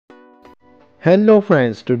Hello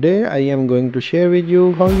friends, today I am going to share with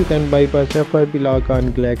you how you can bypass FRP lock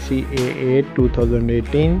on Galaxy A8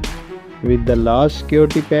 2018 with the last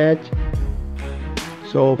security patch.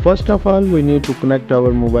 So first of all, we need to connect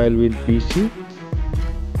our mobile with PC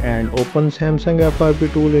and open Samsung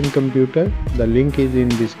FRP tool in computer. The link is in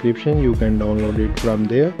description, you can download it from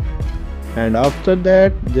there. And after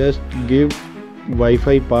that, just give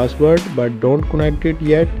Wi-Fi password but don't connect it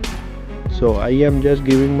yet. So I am just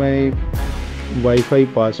giving my Wi-Fi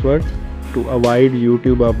password to avoid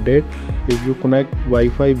YouTube update. If you connect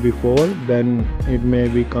Wi-Fi before, then it may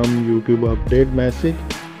become YouTube update message.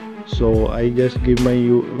 So I just give my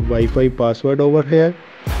Wi-Fi password over here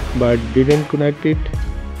but didn't connect it,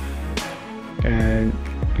 and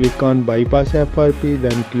click on bypass FRP,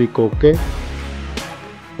 then click OK.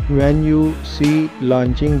 When you see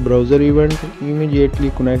launching browser event,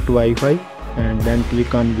 immediately connect Wi-Fi and then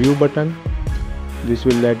click on view button. This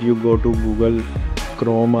will let you go to Google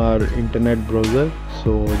Chrome or internet browser.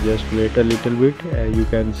 So just wait a little bit. As you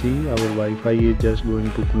can see, our Wi-Fi is just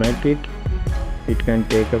going to connect it. It can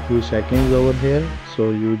take a few seconds over here,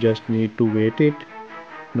 so you just need to wait it,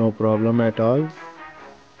 no problem at all.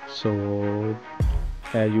 So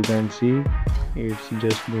as you can see, it's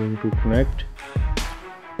just going to connect.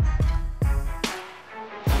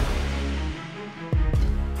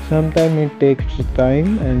 Sometimes it takes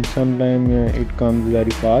time and sometimes it comes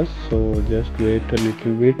very fast, so just wait a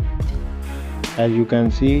little bit. As you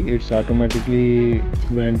can see, it's automatically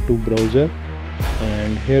went to browser,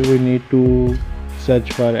 and here we need to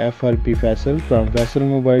search for FRP Faisal from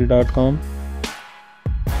faisalmobile.com.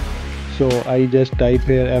 So I just type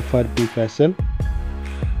here FRP Faisal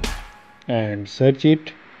and search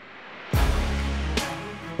it.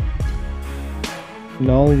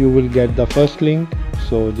 Now you will get the first link,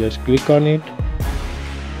 so just click on it,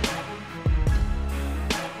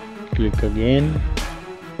 click again,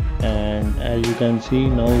 and as you can see,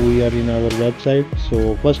 now we are in our website.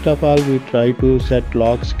 So first of all, we try to set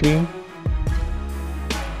lock screen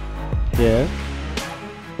here,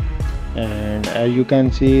 and as you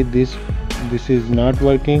can see, this is not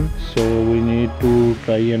working, so we need to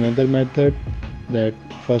try another method. That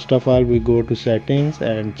first of all, we go to settings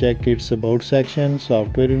and check its about section,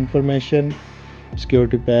 software information,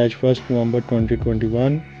 security patch 1st November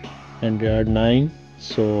 2021, and there are 9.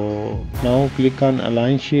 So now click on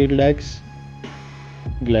Align Shield X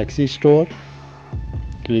Galaxy Store,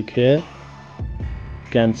 click here,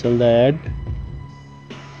 cancel the ad.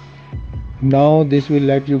 Now this will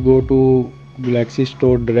let you go to Galaxy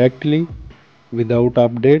Store directly without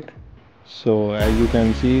update. So as you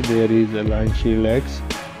can see, there is Align Shield X.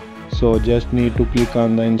 So just need to click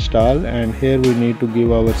on the install, and here we need to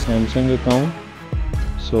give our Samsung account.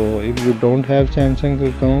 So if you don't have Samsung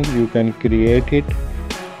account, you can create it.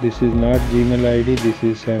 This is not Gmail ID, this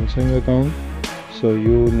is Samsung account. So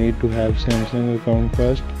you need to have Samsung account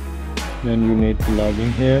first, then you need to log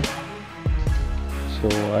in here.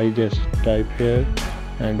 So I just type here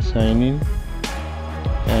and sign in,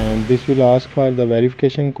 and this will ask for the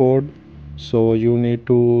verification code. So you need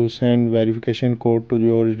to send verification code to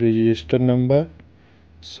your register number.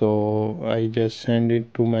 So I just send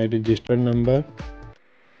it to my register number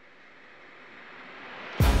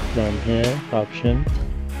from here option.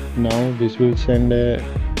 Now this will send a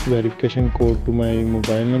verification code to my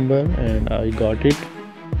mobile number, and I got it.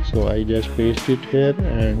 So I just paste it here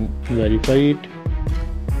and verify it.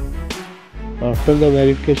 After the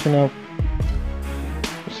verification of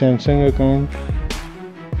Samsung account,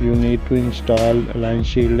 you need to install Align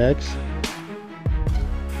Shield X.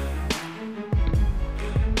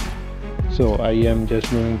 So I am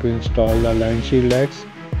just going to install the Align Shield X.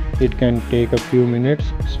 It can take a few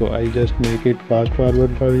minutes, so I just make it fast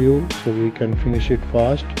forward for you so we can finish it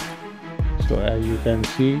fast. So as you can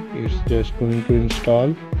see, it's just going to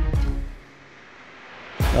install.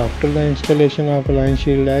 After the installation of Align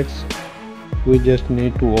Shield X, we just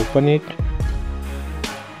need to open it.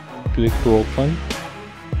 Click to open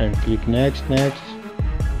and click next.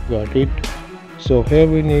 Got it. So here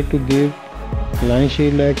we need to give Align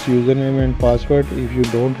Shield X username and password. If you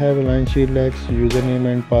don't have Align Shield X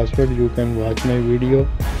username and password, you can watch my video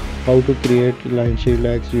how to create Align Shield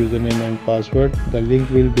X username and password. The link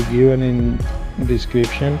will be given in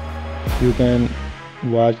description. You can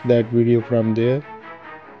watch that video from there.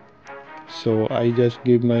 So I just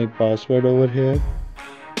give my password over here.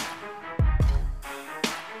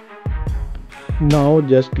 Now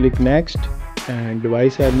just click next, and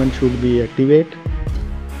device admin should be activate,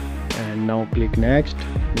 and now click next.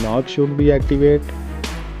 Lock should be activate.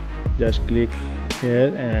 Just click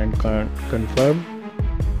here and confirm.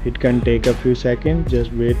 It can take a few seconds.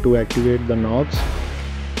 Just wait to activate the Knox.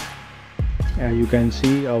 As you can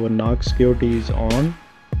see, our Knox security is on.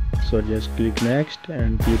 So just click next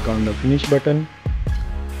and click on the finish button.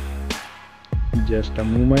 Just a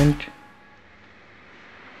moment.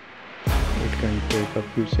 It can take a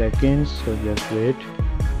few seconds, so just wait.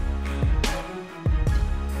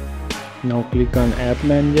 Now click on App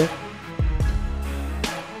Manager.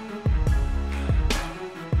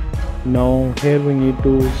 Now here we need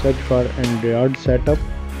to search for Android setup.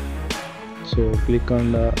 So click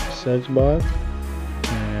on the search bar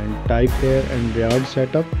and type here Android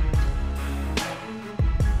setup.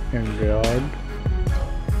 Android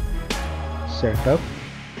setup.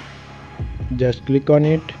 Just click on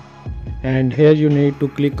it, and here you need to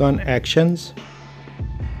click on actions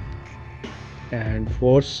and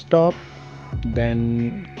force stop,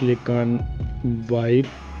 then click on wipe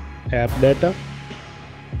app data.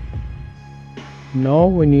 Now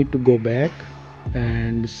we need to go back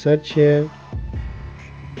and search here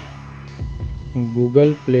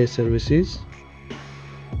Google Play Services.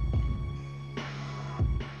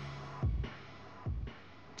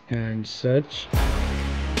 And search.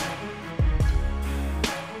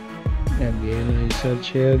 Again I search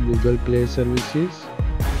here Google Play Services.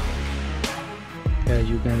 As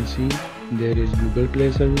you can see, there is Google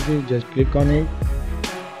Play Services. Just click on it.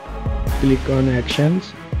 Click on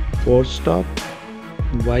actions, force stop,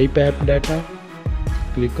 wipe app data.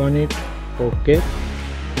 Click on it. OK.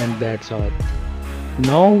 And that's all.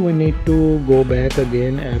 Now we need to go back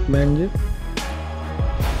again App Manager.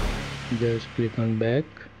 Just click on back.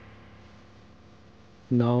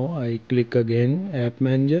 Now I click again App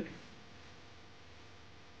Manager,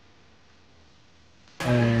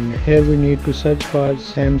 and here we need to search for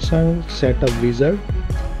Samsung Setup Wizard.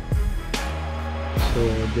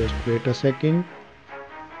 So just wait a second.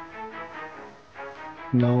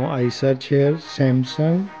 Now I search here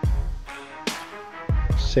Samsung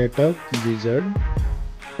Setup Wizard.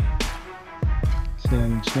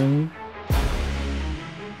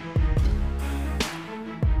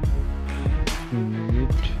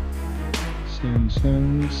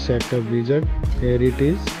 Samsung Setup Wizard. Here it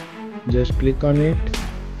is. Just click on it,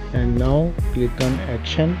 and now click on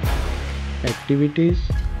action, activities.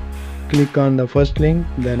 Click on the first link,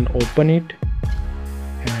 then open it,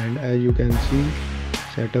 and as you can see,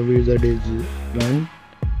 Setup Wizard is run.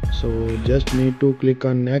 So just need to click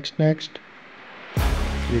on next.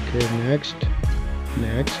 Click here next.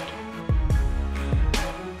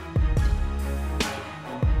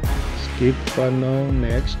 Skip for now.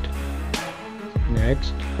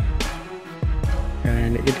 Next,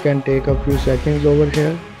 and it can take a few seconds over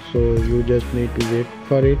here, so you just need to wait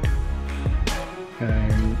for it.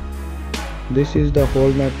 And this is the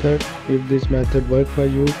whole method. If this method works for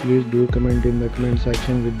you, please do comment in the comment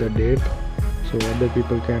section with the date, so other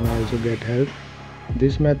people can also get help.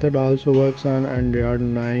 This method also works on Android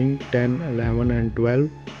 9, 10, 11 and 12.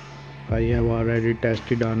 I have already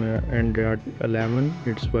tested on Android 11.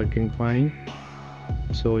 It's working fine.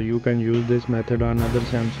 So you can use this method on other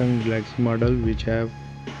Samsung Galaxy model which have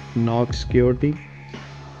Knox security.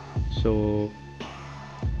 So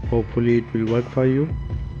hopefully it will work for you.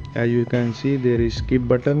 As you can see, there is skip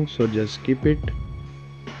button, so just skip it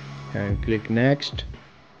and click next,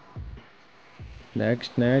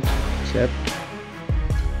 accept,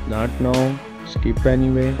 not now, skip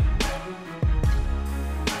anyway.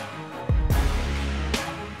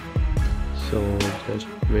 So just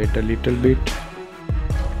wait a little bit.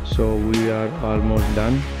 So we are almost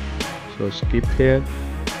done. So skip here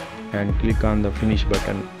and click on the finish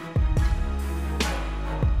button.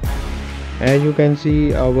 As you can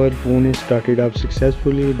see, our phone is started up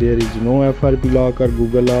successfully. There is no FRP lock or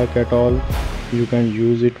Google lock at all. You can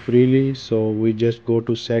use it freely. So we just go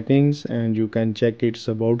to settings and you can check its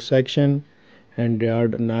about section.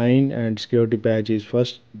 Android 9 and security patch is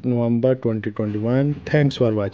 1st November 2021. Thanks for watching.